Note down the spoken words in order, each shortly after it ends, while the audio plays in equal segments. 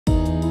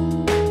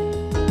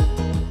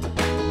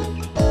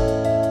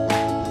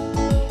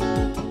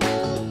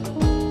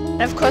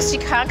And of course, you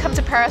can't come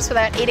to Paris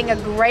without eating a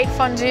great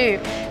fondue.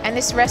 And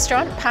this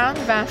restaurant, Pain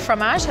Vin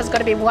Fromages, has got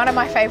to be one of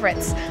my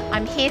favorites.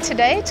 I'm here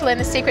today to learn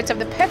the secrets of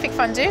the perfect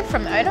fondue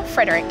from the owner,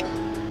 Frederic.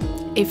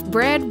 If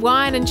bread,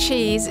 wine and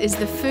cheese is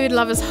the food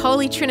lover's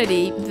holy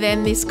trinity,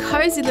 then this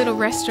cozy little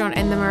restaurant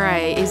in the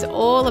Marais is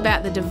all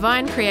about the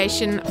divine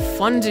creation,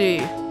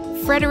 fondue.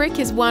 Frederic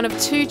is one of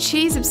two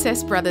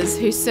cheese-obsessed brothers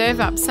who serve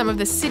up some of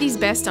the city's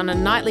best on a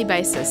nightly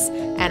basis,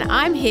 and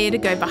I'm here to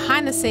go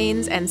behind the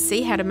scenes and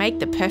see how to make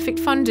the perfect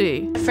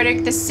fondue.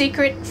 Frederic, the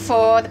secret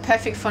for the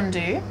perfect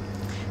fondue.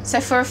 So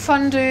for a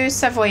fondue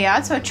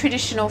Savoyarde, so a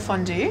traditional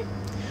fondue,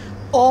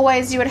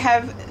 always you would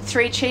have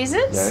 3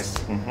 cheeses?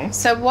 Yes.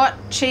 So what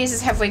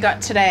cheeses have we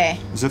got today?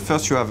 The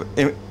first you have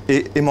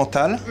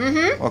Emmental,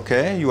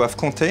 okay, you have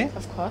Comté,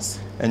 Of course.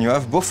 and you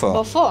have Beaufort.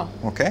 Beaufort.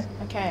 Okay?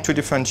 Okay. 2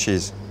 different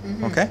cheese.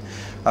 Okay?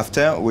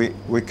 After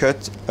we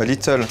cut a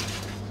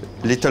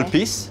little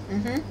piece.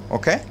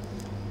 Okay?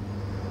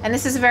 And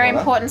this is very Voilà.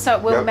 important so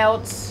it will Yep.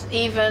 melt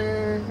even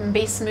and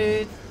be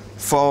smooth.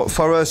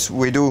 For us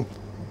we do.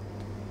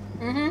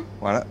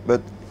 Voilà,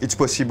 but it's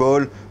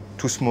possible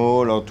too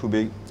small or too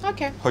big.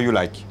 Okay. How you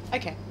like.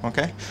 Okay.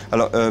 Okay?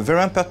 Alors,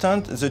 very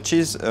important, the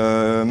cheese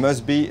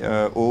must be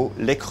au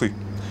lait cru.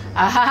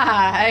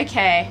 Ah,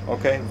 okay.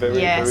 Okay, very,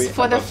 Yes, very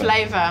for the important.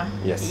 flavour.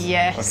 Yes.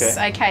 Yes.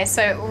 Okay,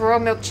 so raw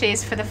milk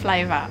cheese for the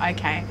flavour.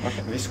 Okay.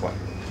 Okay, this one.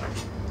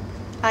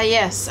 Ah,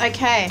 yes.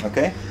 Okay.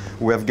 Okay,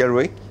 we have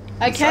garlic.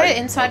 Okay,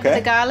 inside with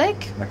the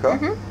garlic. D'accord.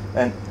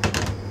 And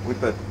we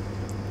put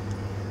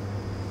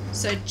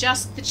So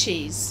just the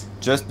cheese.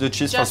 just the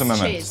cheese Just for the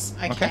moment. cheese.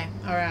 Okay.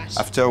 All right.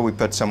 After we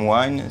put some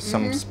wine,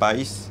 some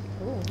spice.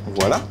 Ooh,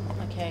 Voilà.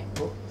 okay.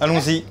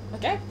 Allons-y.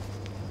 Okay.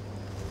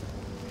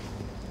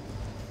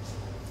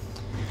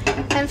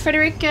 And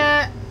Frederic,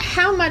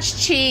 how much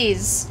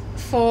cheese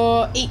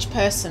for each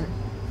person?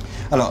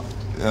 Alors,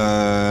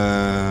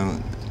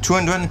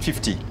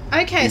 250.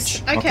 Okay.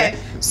 Each, Okay. okay.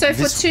 So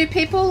for This- 2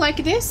 people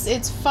like this,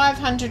 it's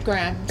 500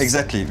 grams.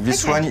 Exactly.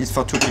 This Okay. one is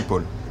for 2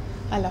 people.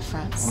 I love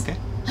France. Okay.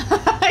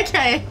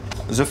 Okay.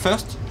 The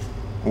first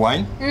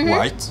wine,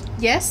 white.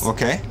 Yes.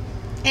 Okay.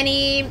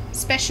 Any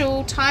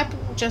special type?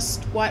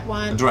 Just white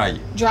wine? Dry.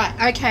 Dry.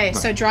 Okay.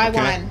 So dry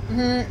Okay. wine.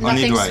 Only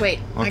Nothing dry. sweet.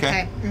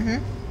 Okay.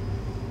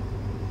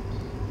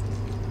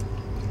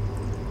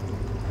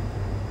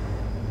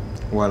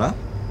 Voilà.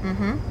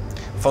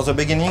 For the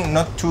beginning,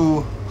 not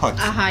too hot.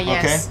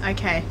 Yes.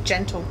 Okay.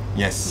 Gentle.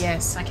 Yes.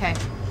 Yes. Okay.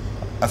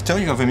 After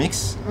you have a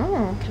mix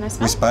Oh, can I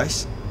smell? with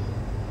spice.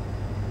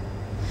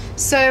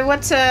 So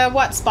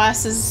what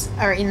spices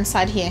are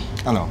inside here?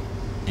 Alors,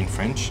 in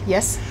French,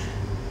 Yes.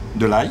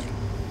 de l'ail,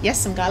 Yes,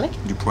 some garlic,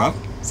 du poivre,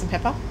 some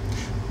pepper.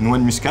 noix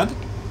de muscade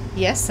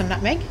Yes, some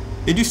nutmeg,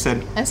 et du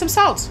sel. and some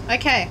salt.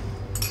 Okay.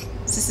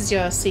 So this is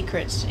your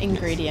secret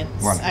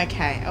ingredients. Voilà.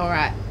 Okay. All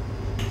right.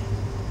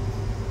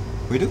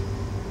 We do?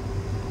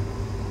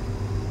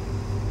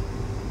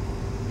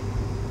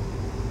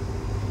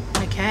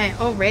 Okay.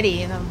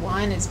 Already the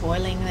wine is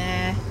boiling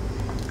there.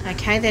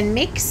 Okay. Then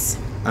mix.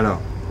 Alors,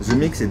 the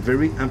mix is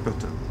very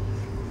important.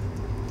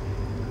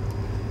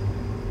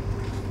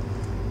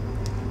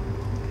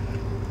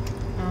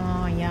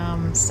 Oh,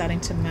 yum! Starting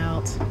to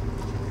melt.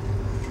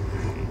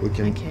 We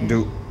can Okay.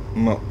 do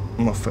more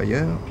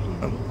fire.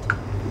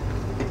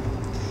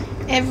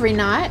 Every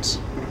night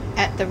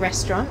at the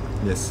restaurant,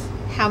 Yes.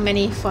 how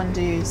many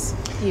fondues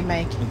you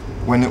make?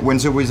 When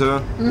the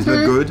weather is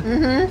not good,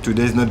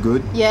 today is not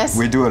good, Yes.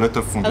 we do a lot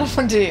of A fondue. lot of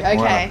fondue.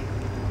 Okay.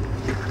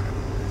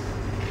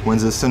 When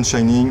the sun's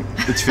shining,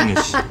 it's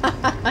finished.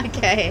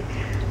 Okay.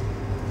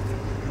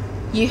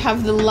 You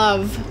have the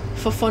love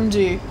for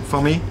fondue.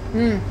 For me,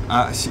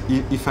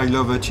 if I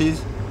love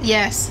cheese,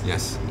 Yes.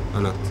 yes, a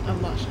lot. A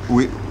lot.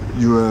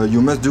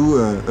 You must do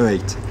a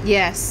 8.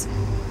 Yes.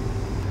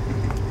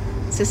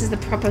 So this is the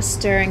proper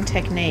stirring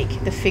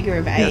technique, the figure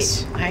of 8.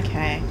 Yes.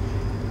 Okay.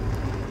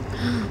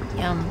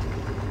 Yum.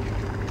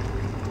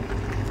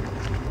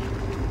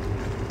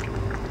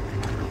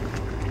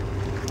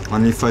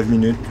 Only 5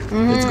 minutes.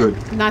 It's good.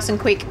 Nice and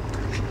quick.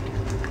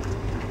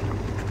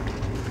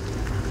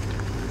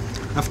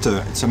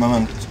 After, it's a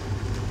moment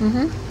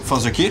for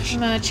the Kirsch.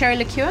 Cherry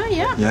liqueur,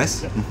 yeah?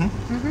 Yes.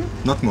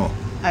 Not more.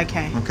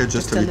 Okay. Okay,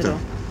 just a little.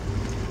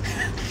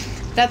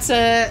 That's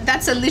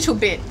a little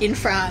bit in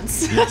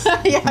France. Yes.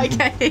 Yeah,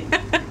 okay.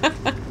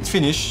 It's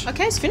finished.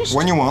 Okay, it's finished.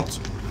 When you want.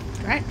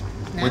 Right.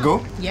 We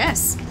go?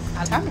 Yes.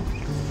 I'll have it.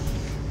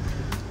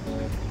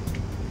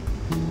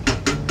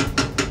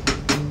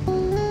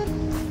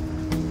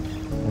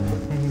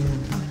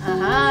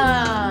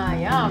 Aha,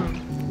 yum.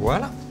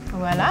 Voila.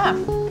 Voila.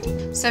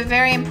 So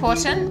very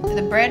important,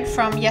 the bread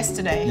from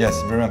yesterday.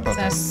 Yes, very So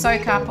important.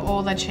 soak up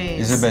all the cheese.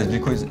 It's the best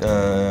because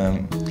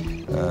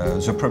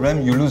the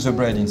problem, you lose the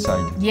bread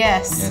inside.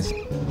 Yes. Yes.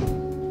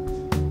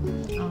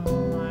 Oh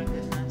my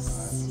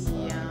goodness.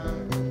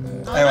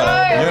 Yum. Et voilà,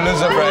 you lose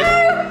the bread.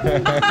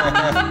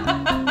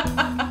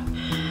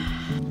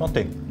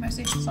 Santé.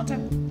 Merci. Santé.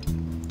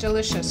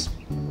 Delicious.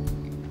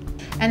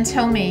 And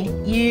tell me,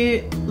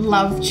 you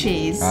love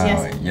cheese,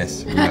 yes?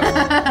 Yes, we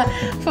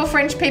love. For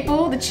French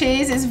people, the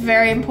cheese is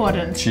very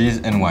important. Cheese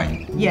and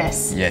wine.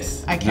 Yes.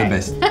 Yes, Okay. the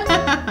best.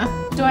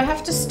 Do I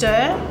have to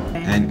stir?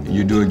 And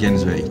you do again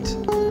the 8.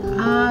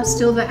 Ah,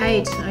 still the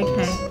 8,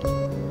 okay.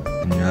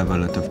 And you have a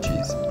lot of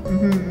cheese.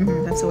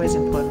 That's always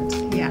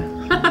important, yeah.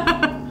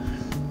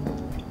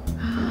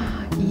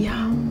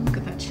 Yum, look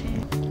at that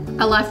cheese.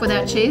 A life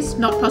without cheese,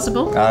 not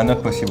possible?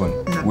 Not possible.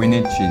 No. We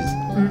need cheese.